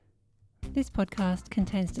This podcast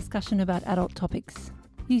contains discussion about adult topics.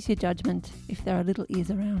 Use your judgment if there are little ears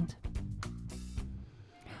around.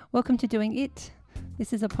 Welcome to Doing It.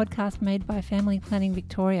 This is a podcast made by Family Planning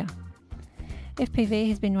Victoria. FPV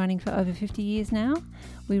has been running for over 50 years now.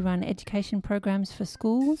 We run education programs for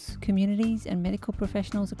schools, communities and medical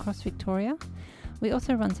professionals across Victoria. We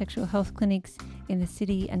also run sexual health clinics in the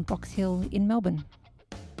city and Box Hill in Melbourne.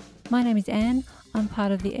 My name is Anne. I'm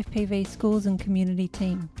part of the FPV schools and community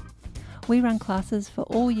team. We run classes for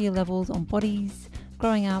all year levels on bodies,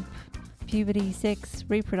 growing up, puberty, sex,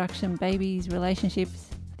 reproduction, babies,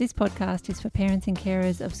 relationships. This podcast is for parents and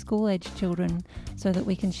carers of school-aged children so that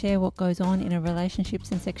we can share what goes on in a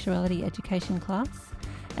relationships and sexuality education class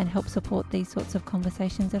and help support these sorts of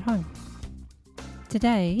conversations at home.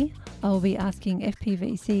 Today, I will be asking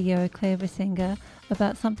FPV CEO Claire Versenga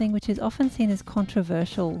about something which is often seen as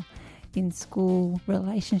controversial in school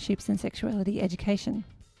relationships and sexuality education: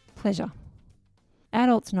 pleasure.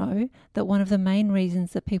 Adults know that one of the main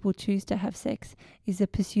reasons that people choose to have sex is the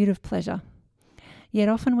pursuit of pleasure. Yet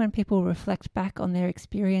often when people reflect back on their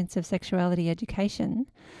experience of sexuality education,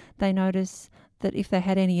 they notice that if they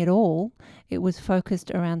had any at all, it was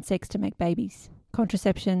focused around sex to make babies,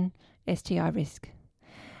 contraception, STI risk.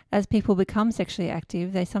 As people become sexually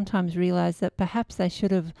active, they sometimes realise that perhaps they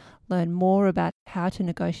should have learned more about how to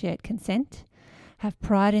negotiate consent, have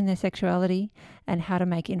pride in their sexuality, and how to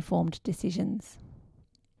make informed decisions.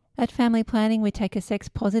 At Family Planning, we take a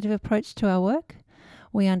sex-positive approach to our work.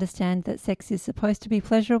 We understand that sex is supposed to be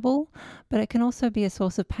pleasurable, but it can also be a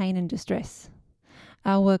source of pain and distress.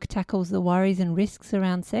 Our work tackles the worries and risks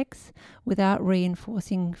around sex without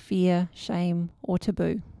reinforcing fear, shame, or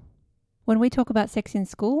taboo. When we talk about sex in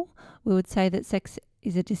school, we would say that sex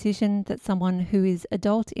is a decision that someone who is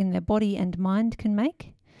adult in their body and mind can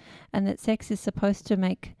make, and that sex is supposed to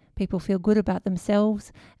make people feel good about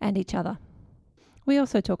themselves and each other. We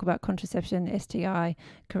also talk about contraception, STI,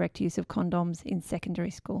 correct use of condoms in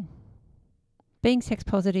secondary school. Being sex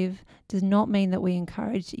positive does not mean that we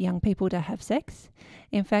encourage young people to have sex.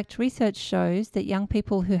 In fact, research shows that young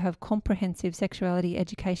people who have comprehensive sexuality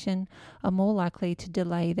education are more likely to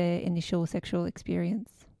delay their initial sexual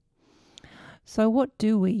experience. So what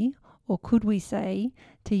do we, or could we say,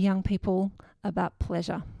 to young people about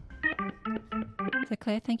pleasure? So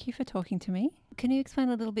Claire, thank you for talking to me. Can you explain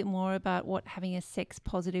a little bit more about what having a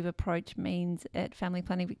sex-positive approach means at Family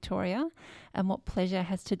Planning Victoria and what pleasure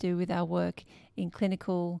has to do with our work in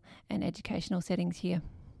clinical and educational settings here?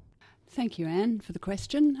 Thank you, Anne, for the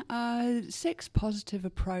question. Sex-positive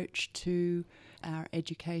approach to our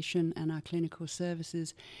education and our clinical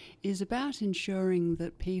services is about ensuring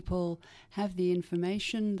that people have the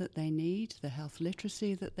information that they need, the health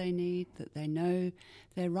literacy that they need, that they know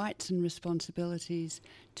their rights and responsibilities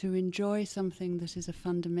to enjoy something that is a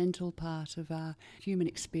fundamental part of our human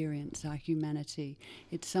experience, our humanity.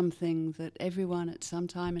 It's something that everyone at some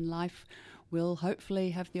time in life will hopefully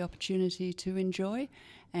have the opportunity to enjoy,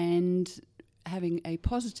 and having a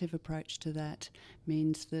positive approach to that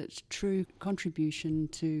means that true contribution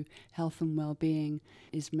to health and well-being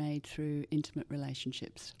is made through intimate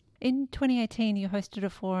relationships. In 2018, you hosted a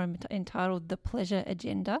forum entitled The Pleasure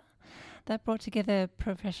Agenda that brought together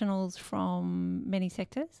professionals from many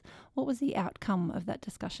sectors. What was the outcome of that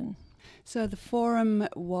discussion? So the forum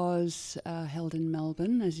was held in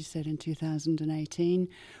Melbourne, as you said, in 2018.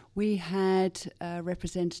 We had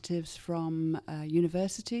representatives from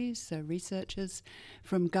universities, so researchers,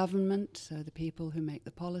 from government, so the people who make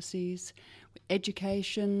the policies,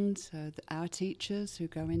 education, so our teachers who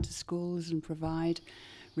go into schools and provide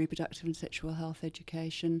reproductive and sexual health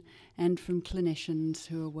education, and from clinicians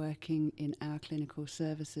who are working in our clinical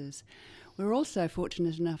services. We're also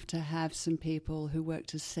fortunate enough to have some people who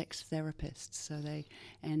worked as sex therapists,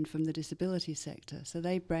 and from the disability sector. So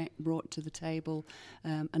they brought to the table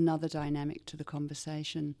another dynamic to the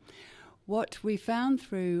conversation. What we found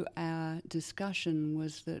through our discussion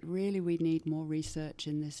was that really we need more research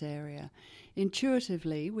in this area.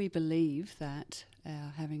 Intuitively, we believe that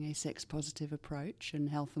having a sex-positive approach and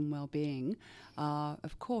health and well-being are,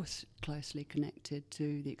 of course, closely connected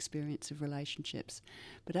to the experience of relationships.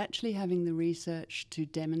 But actually having the research to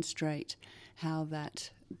demonstrate how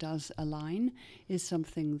that does align is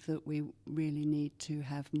something that we really need to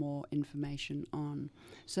have more information on.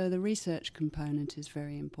 So the research component is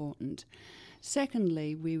very important.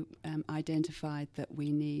 Secondly, we identified that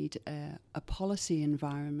we need a policy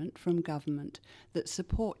environment from government that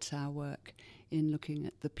supports our work in looking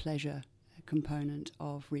at the pleasure component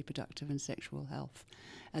of reproductive and sexual health.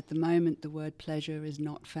 At the moment, the word pleasure is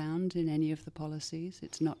not found in any of the policies.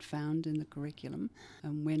 It's not found in the curriculum.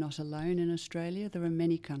 And we're not alone in Australia. There are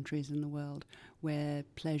many countries in the world where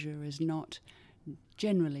pleasure is not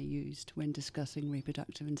generally used when discussing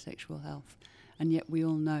reproductive and sexual health. And yet we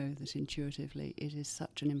all know that intuitively it is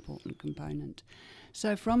such an important component.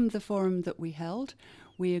 So from the forum that we held,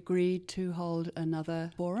 we agreed to hold another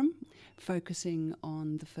forum focusing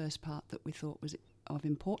on the first part that we thought was of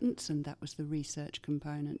importance, and that was the research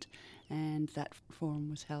component. And that forum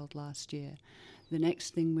was held last year. The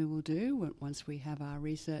next thing we will do, once we have our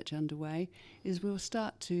research underway, is we'll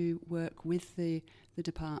start to work with the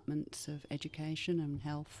departments of education and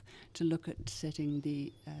health to look at setting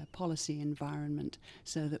the policy environment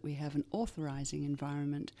so that we have an authorising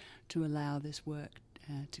environment to allow this work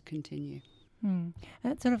to continue.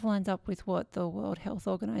 That sort of lines up with what the World Health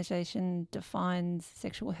Organization defines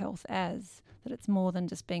sexual health as, that it's more than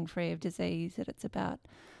just being free of disease, that it's about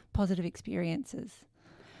positive experiences.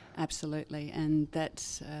 Absolutely, and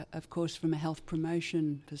that's, of course, from a health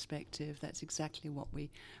promotion perspective, that's exactly what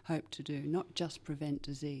we hope to do, not just prevent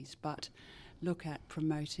disease, but look at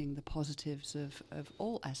promoting the positives of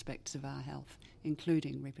all aspects of our health,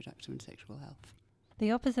 including reproductive and sexual health.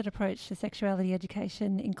 The opposite approach to sexuality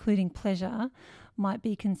education, including pleasure, might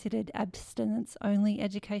be considered abstinence-only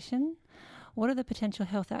education. What are the potential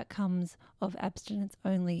health outcomes of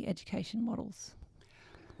abstinence-only education models?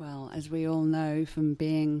 Well, as we all know from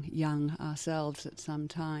being young ourselves at some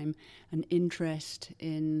time, an interest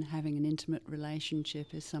in having an intimate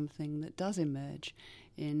relationship is something that does emerge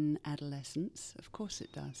in adolescence. Of course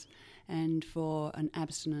it does. And for an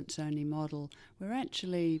abstinence-only model, we're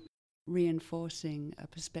actually reinforcing a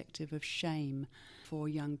perspective of shame for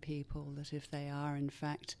young people, that if they are in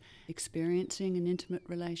fact experiencing an intimate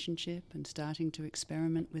relationship and starting to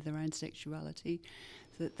experiment with their own sexuality,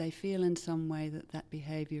 that they feel in some way that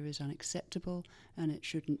behaviour is unacceptable and it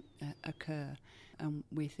shouldn't occur.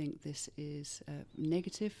 We think this is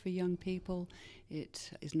negative for young people.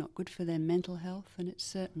 It is not good for their mental health, and it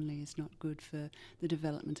certainly is not good for the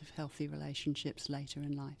development of healthy relationships later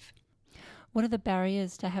in life. What are the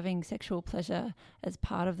barriers to having sexual pleasure as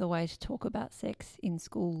part of the way to talk about sex in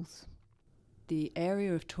schools? The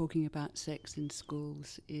area of talking about sex in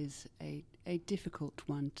schools is a difficult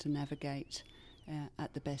one to navigate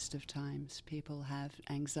at the best of times. People have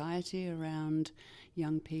anxiety around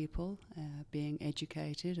young people being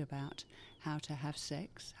educated about how to have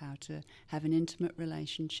sex, how to have an intimate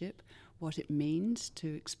relationship, what it means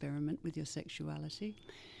to experiment with your sexuality.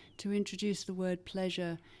 To introduce the word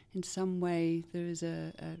pleasure, in some way there is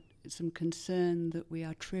some concern that we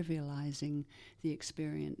are trivialising the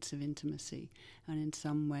experience of intimacy and in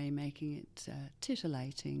some way making it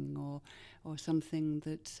titillating or something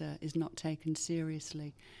that is not taken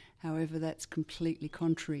seriously. However, that's completely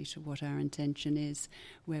contrary to what our intention is,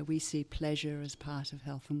 where we see pleasure as part of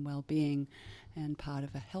health and well-being and part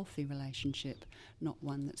of a healthy relationship, not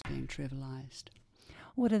one that's being trivialised.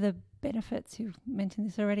 What are the benefits, you've mentioned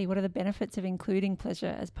this already, what are the benefits of including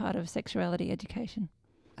pleasure as part of sexuality education?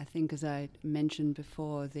 I think, as I mentioned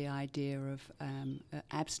before, the idea of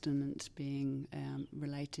abstinence being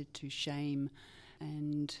related to shame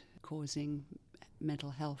and causing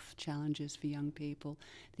mental health challenges for young people,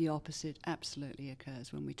 the opposite absolutely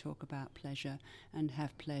occurs when we talk about pleasure and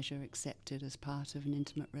have pleasure accepted as part of an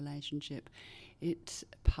intimate relationship. It's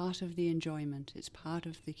part of the enjoyment, it's part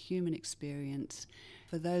of the human experience.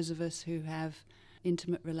 For those of us who have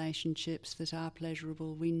intimate relationships that are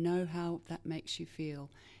pleasurable, we know how that makes you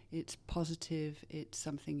feel. It's positive, it's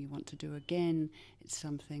something you want to do again, it's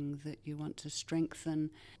something that you want to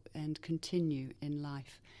strengthen and continue in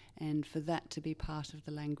life. And for that to be part of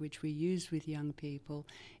the language we use with young people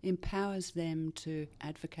empowers them to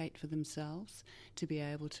advocate for themselves, to be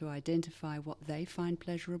able to identify what they find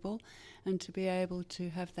pleasurable, and to be able to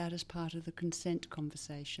have that as part of the consent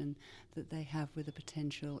conversation that they have with a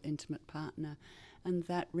potential intimate partner. And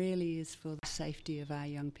that really is for the safety of our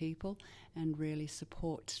young people and really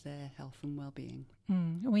supports their health and well-being.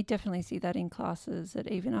 And we definitely see that in classes,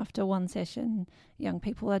 that even after one session, young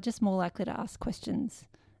people are just more likely to ask questions,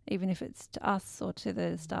 even if it's to us or to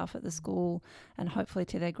the staff at the school and hopefully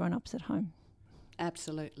to their grown-ups at home.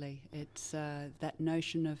 Absolutely. It's that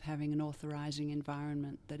notion of having an authorising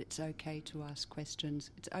environment, that it's okay to ask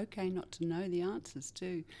questions. It's okay not to know the answers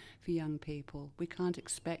too for young people. We can't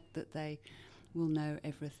expect that they will know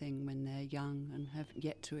everything when they're young and have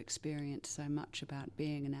yet to experience so much about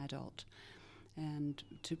being an adult. And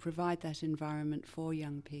to provide that environment for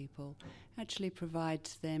young people actually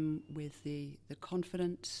provides them with the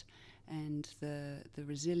confidence and the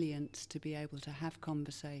resilience to be able to have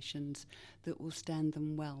conversations that will stand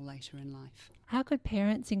them well later in life. How could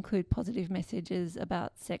parents include positive messages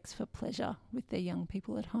about sex for pleasure with their young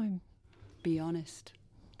people at home? Be honest.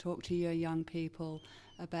 Talk to your young people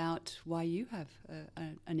about why you have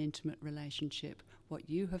an intimate relationship, what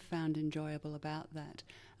you have found enjoyable about that.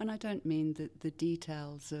 And I don't mean the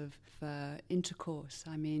details of intercourse.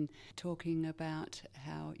 I mean talking about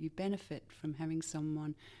how you benefit from having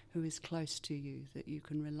someone who is close to you, that you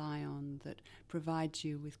can rely on, that provides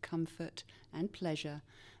you with comfort and pleasure,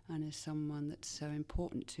 and is someone that's so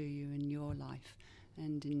important to you in your life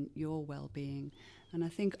and in your well-being. And I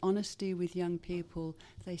think honesty with young people,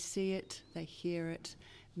 they see it, they hear it,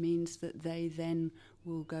 means that they then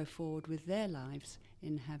will go forward with their lives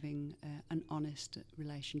in having an honest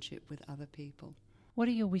relationship with other people. What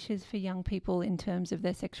are your wishes for young people in terms of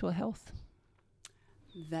their sexual health?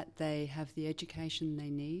 That they have the education they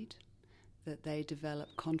need, that they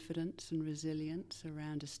develop confidence and resilience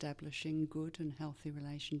around establishing good and healthy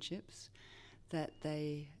relationships, that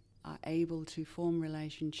they are able to form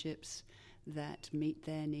relationships that meet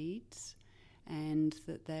their needs, and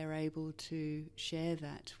that they're able to share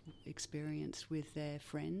that experience with their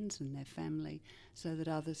friends and their family so that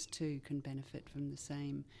others too can benefit from the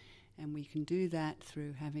same. And we can do that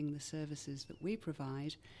through having the services that we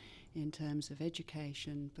provide in terms of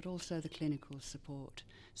education, but also the clinical support,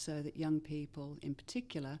 so that young people in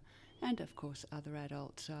particular, and of course other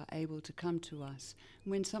adults, are able to come to us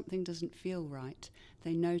when something doesn't feel right.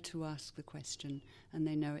 They know to ask the question, and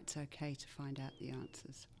they know it's okay to find out the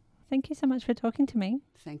answers. Thank you so much for talking to me.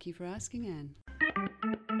 Thank you for asking, Anne.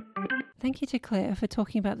 Thank you to Claire for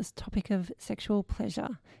talking about this topic of sexual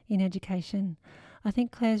pleasure in education. I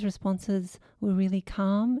think Claire's responses were really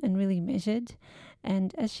calm and really measured.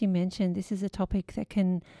 And as she mentioned, this is a topic that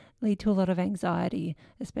can lead to a lot of anxiety,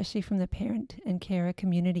 especially from the parent and carer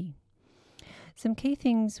community. Some key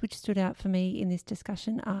things which stood out for me in this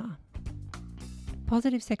discussion are: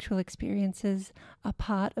 positive sexual experiences are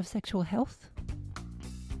part of sexual health.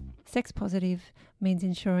 Sex positive means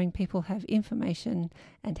ensuring people have information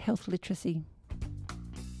and health literacy.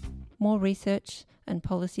 More research and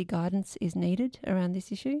policy guidance is needed around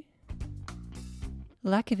this issue.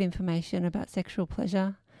 Lack of information about sexual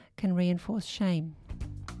pleasure can reinforce shame.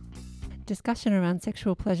 Discussion around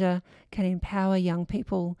sexual pleasure can empower young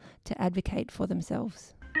people to advocate for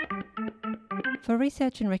themselves. For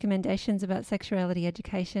research and recommendations about sexuality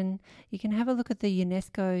education, you can have a look at the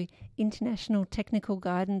UNESCO International Technical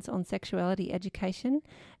Guidance on Sexuality Education,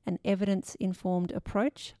 an evidence-informed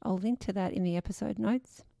approach. I'll link to that in the episode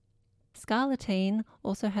notes. Scarleteen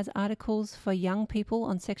also has articles for young people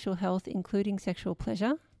on sexual health, including sexual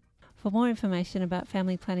pleasure. For more information about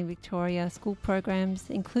Family Planning Victoria school programs,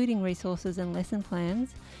 including resources and lesson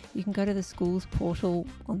plans, you can go to the school's portal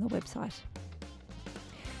on the website.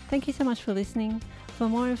 Thank you so much for listening. For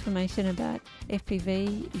more information about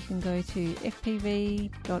FPV, you can go to fpv.org.au.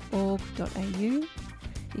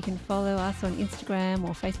 You can follow us on Instagram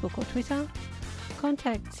or Facebook or Twitter.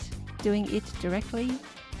 Contact Doing It directly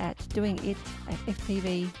at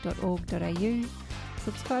doingit@fpv.org.au.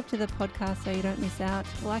 Subscribe to the podcast so you don't miss out.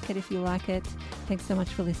 Like it if you like it. Thanks so much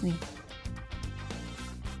for listening.